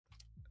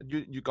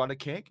You got a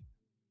cake?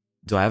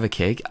 Do I have a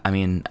cake? I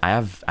mean, I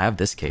have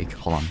this cake.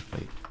 Hold on,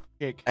 wait.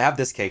 Cake. I have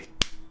this cake.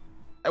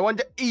 I want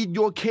to eat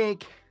your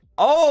cake.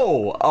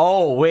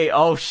 Oh, wait,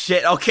 oh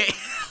shit, okay.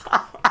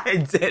 I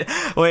did.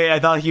 Wait, I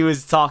thought he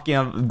was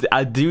talking.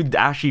 A dude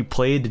actually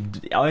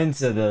played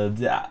into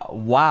the.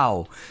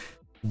 Wow.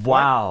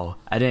 Wow.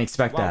 I didn't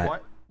expect that.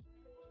 What?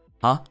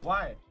 Huh?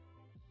 Why?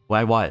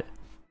 Why what?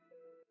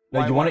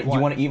 No, Why, you want to what?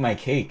 you want to eat my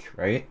cake,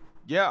 right?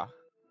 Yeah.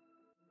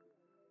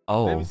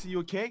 Oh. Let me see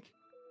your cake.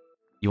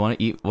 You want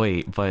to eat?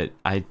 Wait, but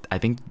I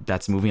think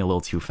that's moving a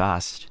little too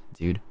fast,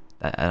 dude.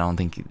 I don't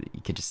think you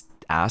could just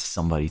ask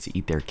somebody to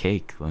eat their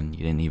cake when you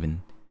didn't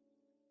even.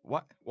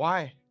 What?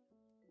 Why?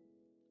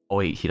 Oh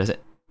wait, he doesn't.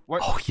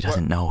 What? Oh, he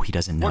doesn't know. He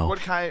doesn't know.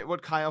 What kind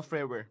of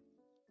flavor?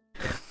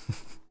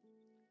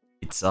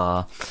 It's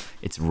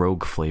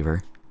rogue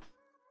flavor.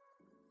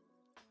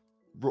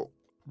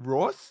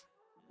 Rose?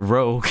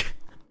 Rogue.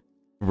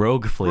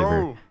 Rogue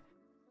flavor.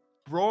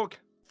 Rogue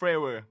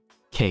flavor.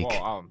 Cake.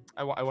 Well,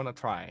 I want to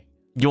try.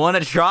 You want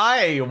to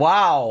try?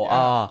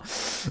 Wow.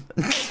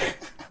 Yeah.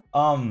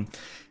 I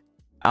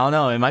don't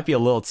know. It might be a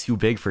little too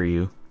big for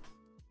you.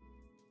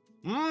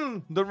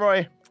 Don't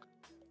worry.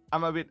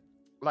 I'm a bit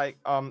like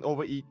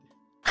overeat.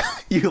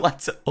 You like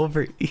to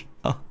overeat.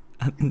 Oh,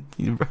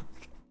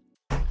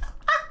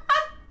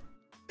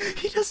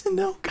 he doesn't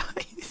know,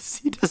 guys.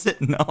 He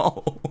doesn't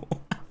know.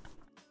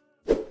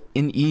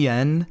 In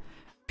EN,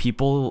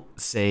 people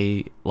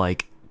say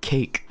like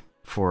cake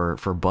for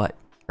butt,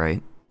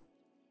 right?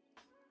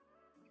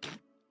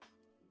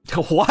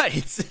 What?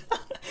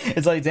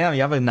 It's like, damn,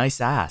 you have a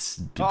nice ass,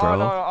 bro. Oh,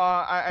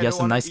 no, you have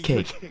some nice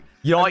cake.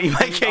 You don't want to eat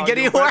my cake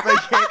anymore?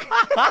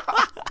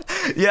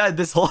 Yeah,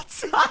 this whole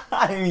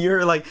time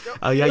you're like,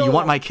 oh yeah, you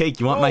want my cake?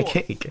 You want my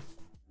cake?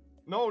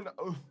 No.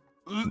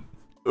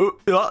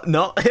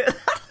 No.